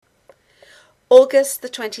August the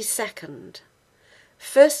 22nd,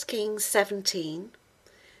 1 Kings 17,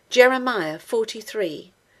 Jeremiah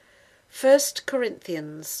 43, 1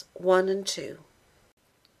 Corinthians 1 and 2.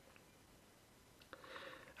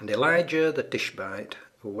 And Elijah the Tishbite,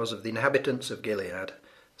 who was of the inhabitants of Gilead,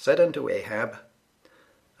 said unto Ahab,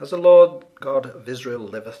 As the Lord God of Israel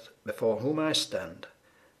liveth, before whom I stand,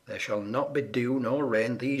 there shall not be dew nor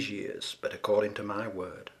rain these years, but according to my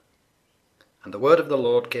word. And the word of the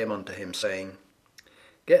Lord came unto him, saying,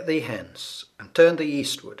 Get thee hence, and turn thee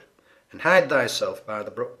eastward, and hide thyself by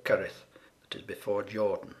the brook Cherith, that is before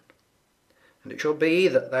Jordan. And it shall be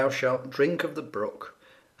that thou shalt drink of the brook,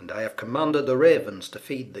 and I have commanded the ravens to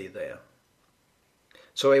feed thee there.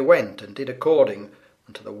 So he went and did according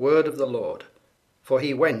unto the word of the Lord, for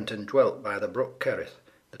he went and dwelt by the brook Cherith,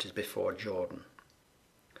 that is before Jordan.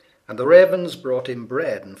 And the ravens brought him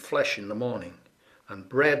bread and flesh in the morning, and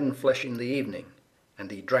bread and flesh in the evening,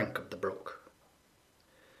 and he drank of the brook.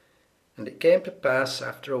 And it came to pass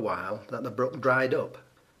after a while that the brook dried up,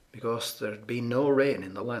 because there had been no rain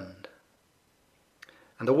in the land.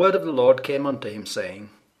 And the word of the Lord came unto him,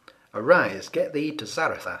 saying, Arise, get thee to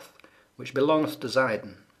Zarephath, which belongeth to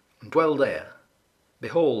Zidon, and dwell there.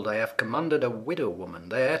 Behold, I have commanded a widow woman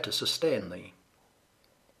there to sustain thee.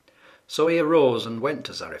 So he arose and went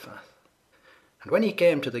to Zarephath. And when he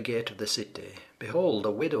came to the gate of the city, behold,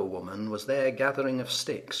 a widow woman was there gathering of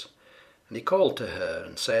sticks. And he called to her,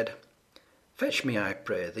 and said, Fetch me, I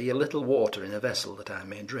pray thee, a little water in a vessel, that I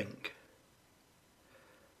may drink.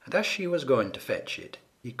 And as she was going to fetch it,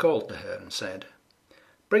 he called to her, and said,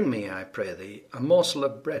 Bring me, I pray thee, a morsel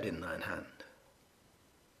of bread in thine hand.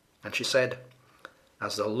 And she said,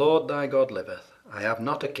 As the Lord thy God liveth, I have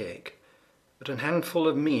not a cake, but an handful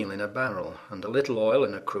of meal in a barrel, and a little oil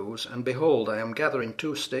in a cruse, and behold, I am gathering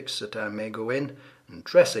 2 sticks, that I may go in, and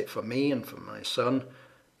dress it for me and for my son,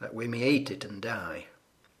 that we may eat it and die.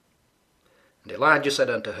 And Elijah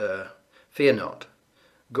said unto her, Fear not,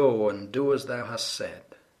 go and do as thou hast said,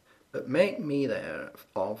 but make me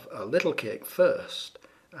thereof a little cake first,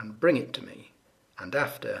 and bring it to me, and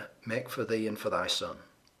after make for thee and for thy son.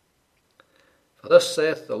 For thus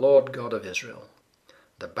saith the Lord God of Israel,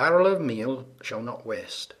 The barrel of meal shall not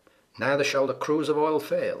waste, neither shall the cruse of oil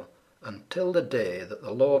fail, until the day that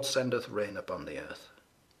the Lord sendeth rain upon the earth.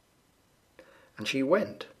 And she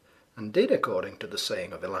went, and did according to the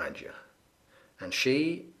saying of Elijah. And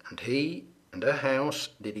she, and he, and her house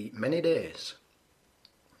did eat many days.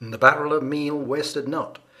 And the barrel of meal wasted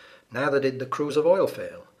not, neither did the cruse of oil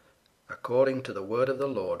fail, according to the word of the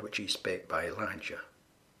Lord which he spake by Elijah.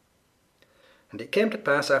 And it came to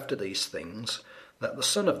pass after these things, that the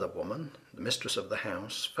son of the woman, the mistress of the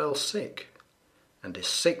house, fell sick, and his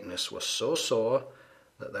sickness was so sore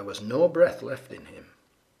that there was no breath left in him.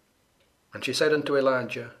 And she said unto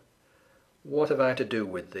Elijah, What have I to do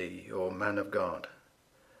with thee, O man of God?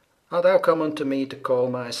 Art thou come unto me to call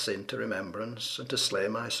my sin to remembrance, and to slay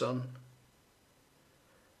my son?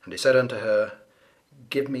 And he said unto her,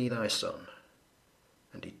 Give me thy son.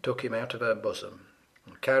 And he took him out of her bosom,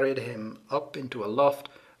 and carried him up into a loft,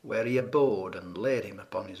 where he abode, and laid him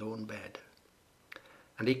upon his own bed.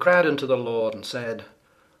 And he cried unto the Lord, and said,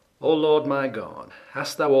 O Lord my God,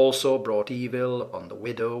 hast thou also brought evil upon the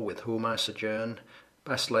widow with whom I sojourn,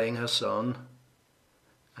 by slaying her son?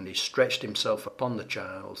 And he stretched himself upon the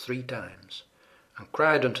child 3 times, and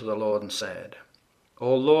cried unto the Lord, and said,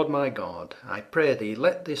 O Lord my God, I pray thee,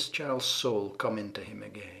 let this child's soul come into him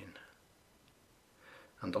again.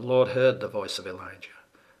 And the Lord heard the voice of Elijah,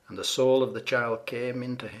 and the soul of the child came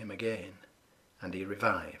into him again, and he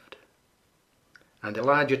revived. And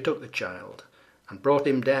Elijah took the child, and brought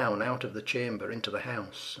him down out of the chamber into the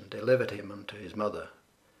house, and delivered him unto his mother.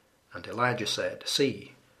 And Elijah said,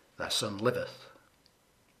 See, thy son liveth.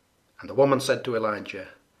 And the woman said to Elijah,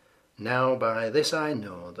 Now by this I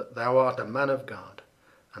know that thou art a man of God,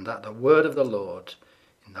 and that the word of the Lord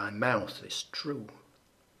in thy mouth is true.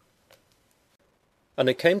 And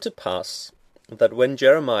it came to pass, that when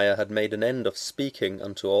Jeremiah had made an end of speaking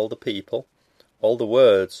unto all the people, all the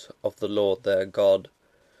words of the Lord their God,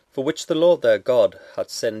 for which the Lord their God had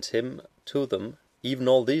sent him to them, even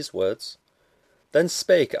all these words, then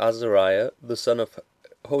spake Azariah the son of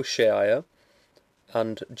Hoshaiah,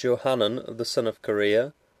 and Johanan the son of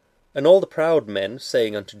Kareah, and all the proud men,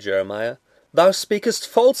 saying unto Jeremiah, Thou speakest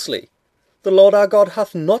falsely. The Lord our God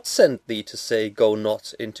hath not sent thee to say, Go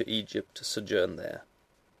not into Egypt to sojourn there.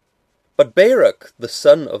 But Baruch the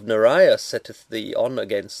son of Neriah setteth thee on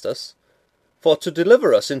against us, for to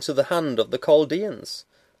deliver us into the hand of the Chaldeans,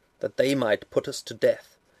 that they might put us to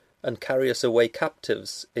death, and carry us away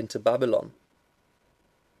captives into Babylon.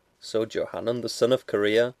 So Johanan the son of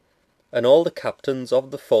Kareah, and all the captains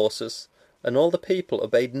of the forces, and all the people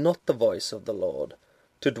obeyed not the voice of the Lord,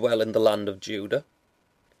 to dwell in the land of Judah.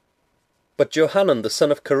 But Johanan the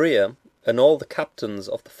son of Kareah, and all the captains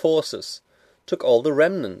of the forces, took all the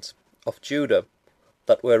remnant of Judah,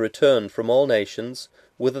 that were returned from all nations,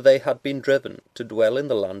 whither they had been driven, to dwell in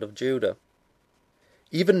the land of Judah,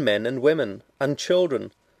 even men and women, and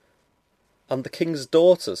children, and the king's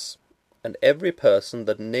daughters, and every person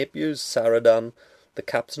that Nebuzaradan, the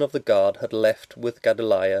captain of the guard, had left with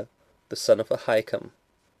Gedaliah, the son of Ahikam,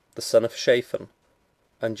 the son of Shaphan,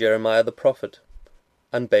 and Jeremiah the prophet,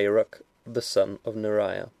 and Baruch, the son of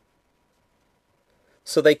Neriah.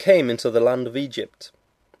 So they came into the land of Egypt,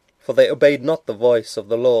 for they obeyed not the voice of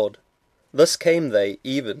the Lord. Thus came they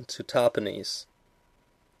even to Tahpanhes.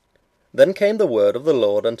 Then came the word of the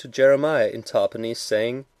Lord unto Jeremiah in Tahpanhes,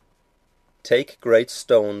 saying, Take great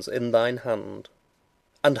stones in thine hand,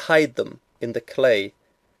 and hide them in the clay,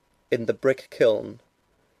 in the brick kiln,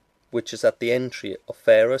 which is at the entry of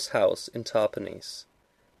Pharaoh's house in Tahpanhes,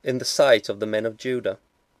 in the sight of the men of Judah.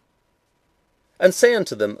 And say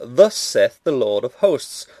unto them, Thus saith the Lord of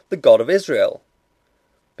hosts, the God of Israel,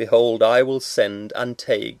 Behold, I will send and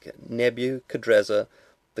take Nebuchadrezzar,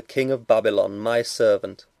 the king of Babylon, my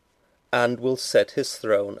servant, and will set his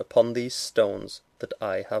throne upon these stones that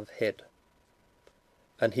I have hid.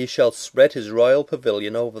 And he shall spread his royal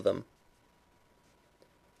pavilion over them.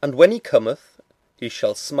 And when he cometh, he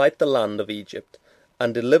shall smite the land of Egypt,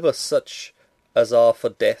 and deliver such as are for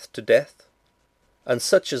death to death, and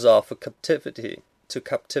such as are for captivity to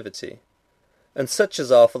captivity, and such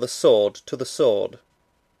as are for the sword to the sword.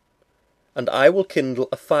 And I will kindle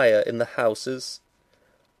a fire in the houses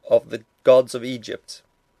of the gods of Egypt,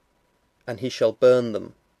 and he shall burn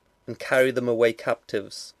them, and carry them away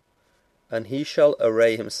captives, and he shall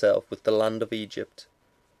array himself with the land of Egypt,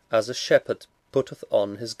 as a shepherd putteth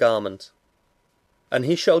on his garment, and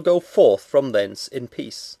he shall go forth from thence in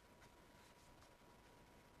peace.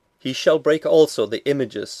 He shall break also the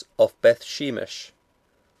images of Beth-shemesh,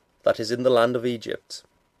 that is in the land of Egypt,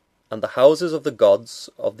 and the houses of the gods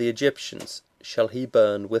of the Egyptians shall he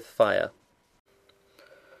burn with fire.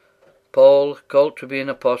 Paul, called to be an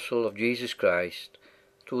apostle of Jesus Christ,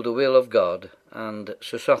 through the will of God, and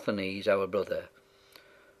Sosthenes our brother,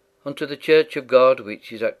 unto the church of God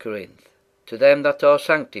which is at Corinth, to them that are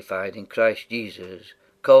sanctified in Christ Jesus,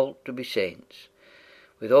 called to be saints,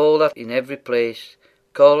 with all that in every place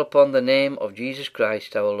call upon the name of Jesus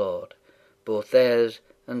Christ our Lord, both theirs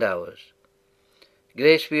and ours.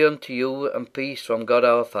 Grace be unto you, and peace from God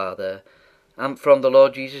our Father, and from the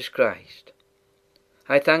Lord Jesus Christ.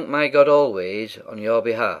 I thank my God always on your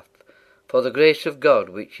behalf, for the grace of God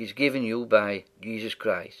which is given you by Jesus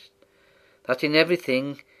Christ, that in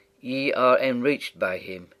everything ye are enriched by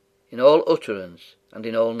him, in all utterance and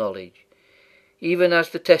in all knowledge, even as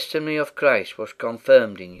the testimony of Christ was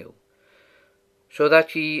confirmed in you, so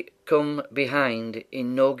that ye come behind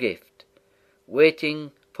in no gift,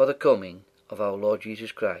 waiting for the coming of our Lord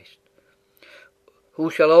Jesus Christ, who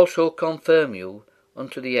shall also confirm you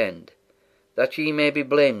unto the end, that ye may be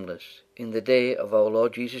blameless in the day of our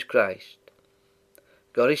Lord Jesus Christ.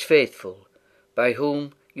 God is faithful, by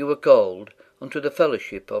whom you were called unto the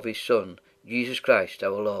fellowship of his Son, Jesus Christ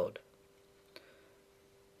our Lord.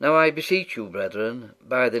 Now I beseech you, brethren,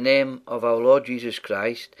 by the name of our Lord Jesus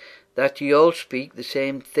Christ, that ye all speak the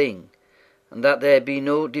same thing, and that there be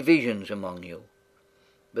no divisions among you,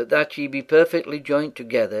 but that ye be perfectly joined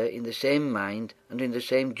together in the same mind and in the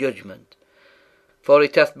same judgment. For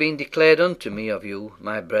it hath been declared unto me of you,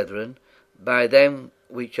 my brethren, by them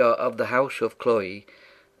which are of the house of Chloe,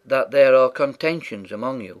 that there are contentions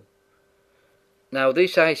among you. Now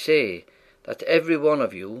this I say, that every one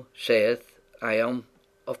of you saith, I am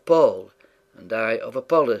of Paul, and I of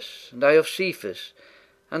Apollos, and I of Cephas,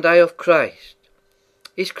 and I of Christ.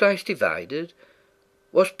 Is Christ divided?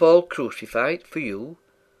 Was Paul crucified for you?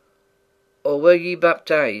 Or were ye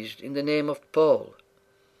baptized in the name of Paul?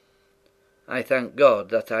 I thank God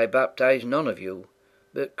that I baptized none of you,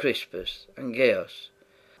 but Crispus and Gaius,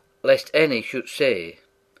 lest any should say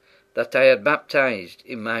that I had baptized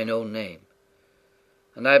in mine own name.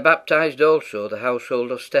 And I baptized also the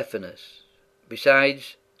household of Stephanas.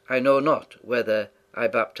 Besides, I know not whether I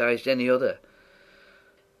baptized any other.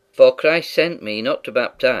 For Christ sent me not to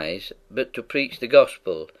baptize, but to preach the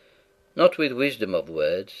gospel, not with wisdom of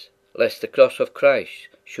words, lest the cross of Christ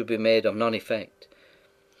should be made of none effect.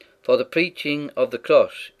 For the preaching of the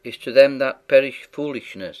cross is to them that perish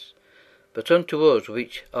foolishness, but unto us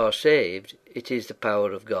which are saved it is the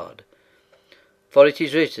power of God. For it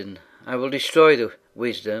is written, I will destroy the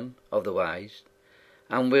wisdom of the wise,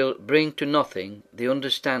 and will bring to nothing the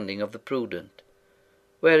understanding of the prudent.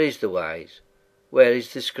 Where is the wise? Where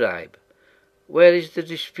is the scribe? Where is the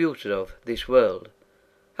disputer of this world?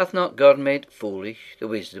 Hath not God made foolish the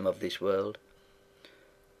wisdom of this world?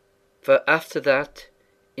 For after that,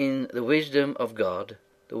 in the wisdom of God,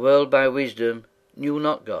 the world by wisdom knew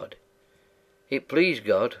not God. It pleased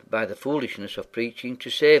God by the foolishness of preaching to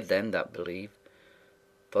save them that believe.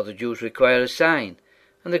 For the Jews require a sign,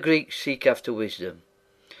 and the Greeks seek after wisdom.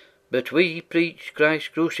 But we preach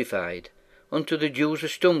Christ crucified, unto the Jews a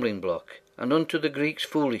stumbling block, and unto the Greeks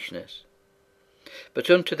foolishness. But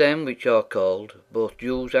unto them which are called, both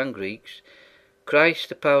Jews and Greeks, Christ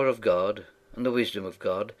the power of God, and the wisdom of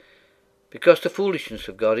God, because the foolishness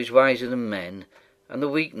of God is wiser than men, and the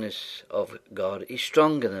weakness of God is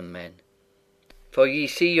stronger than men. For ye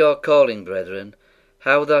see your calling, brethren,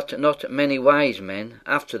 how that not many wise men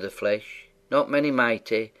after the flesh, not many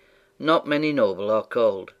mighty, not many noble are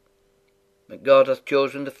called. But God hath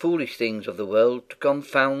chosen the foolish things of the world to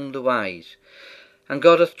confound the wise, and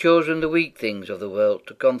God hath chosen the weak things of the world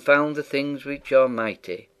to confound the things which are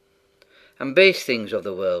mighty, and base things of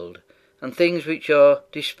the world, and things which are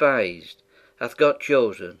despised, hath God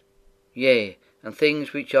chosen, yea, and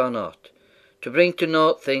things which are not, to bring to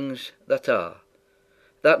naught things that are,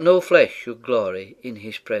 that no flesh should glory in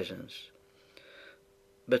his presence.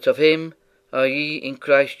 But of him are ye in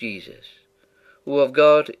Christ Jesus, who of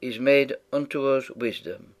God is made unto us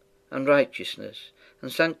wisdom, and righteousness,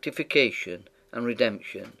 and sanctification, and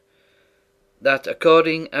redemption, that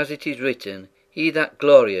according as it is written, he that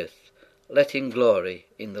glorieth, let him glory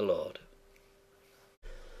in the Lord.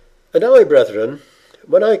 And I, brethren,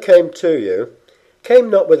 when I came to you, came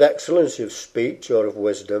not with excellency of speech or of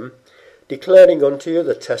wisdom, declaring unto you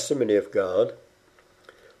the testimony of God.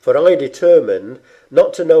 For I determined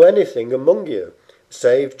not to know anything among you,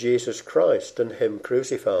 save Jesus Christ and him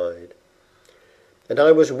crucified. And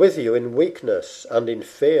I was with you in weakness, and in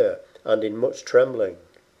fear, and in much trembling.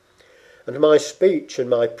 And my speech and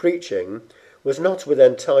my preaching was not with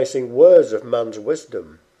enticing words of man's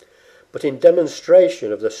wisdom, but in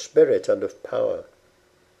demonstration of the Spirit and of power,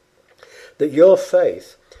 that your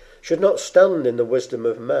faith should not stand in the wisdom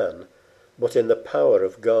of man, but in the power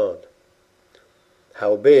of God.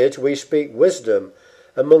 Howbeit we speak wisdom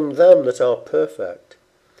among them that are perfect,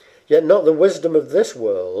 yet not the wisdom of this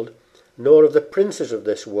world, nor of the princes of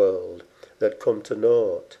this world that come to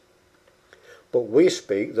naught. But we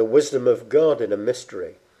speak the wisdom of God in a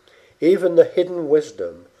mystery, even the hidden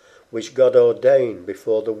wisdom which God ordained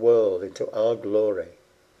before the world into our glory,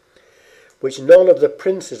 which none of the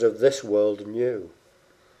princes of this world knew.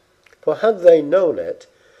 For had they known it,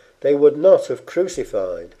 they would not have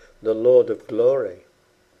crucified the Lord of glory.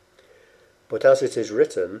 But as it is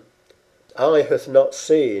written, eye hath not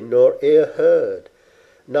seen, nor ear heard,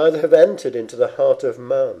 neither have entered into the heart of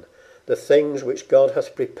man the things which God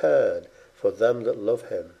hath prepared for them that love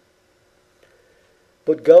him.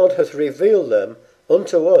 But God hath revealed them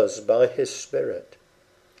unto us by his Spirit.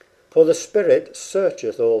 For the Spirit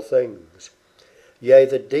searcheth all things, yea,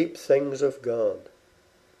 the deep things of God.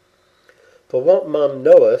 For what man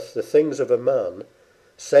knoweth the things of a man,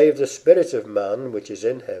 save the spirit of man which is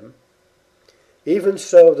in him? Even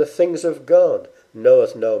so the things of God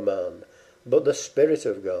knoweth no man, but the Spirit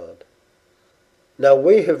of God. Now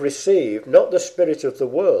we have received not the spirit of the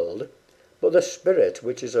world, but the Spirit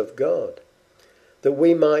which is of God, that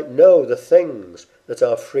we might know the things that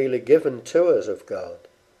are freely given to us of God,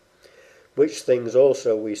 which things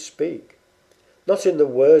also we speak, not in the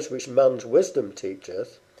words which man's wisdom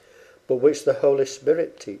teacheth, but which the Holy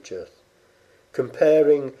Spirit teacheth,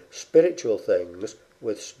 comparing spiritual things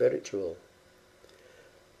with spiritual.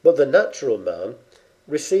 But the natural man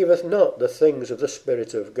receiveth not the things of the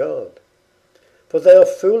Spirit of God, for they are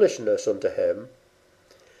foolishness unto him,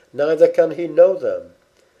 neither can he know them,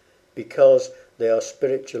 because they are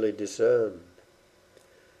spiritually discerned.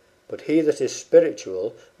 But he that is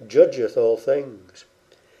spiritual judgeth all things,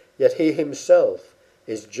 yet he himself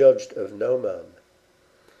is judged of no man.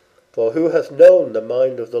 For who hath known the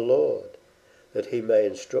mind of the Lord, that he may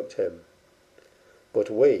instruct him? But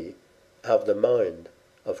we have the mind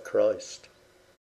of Christ.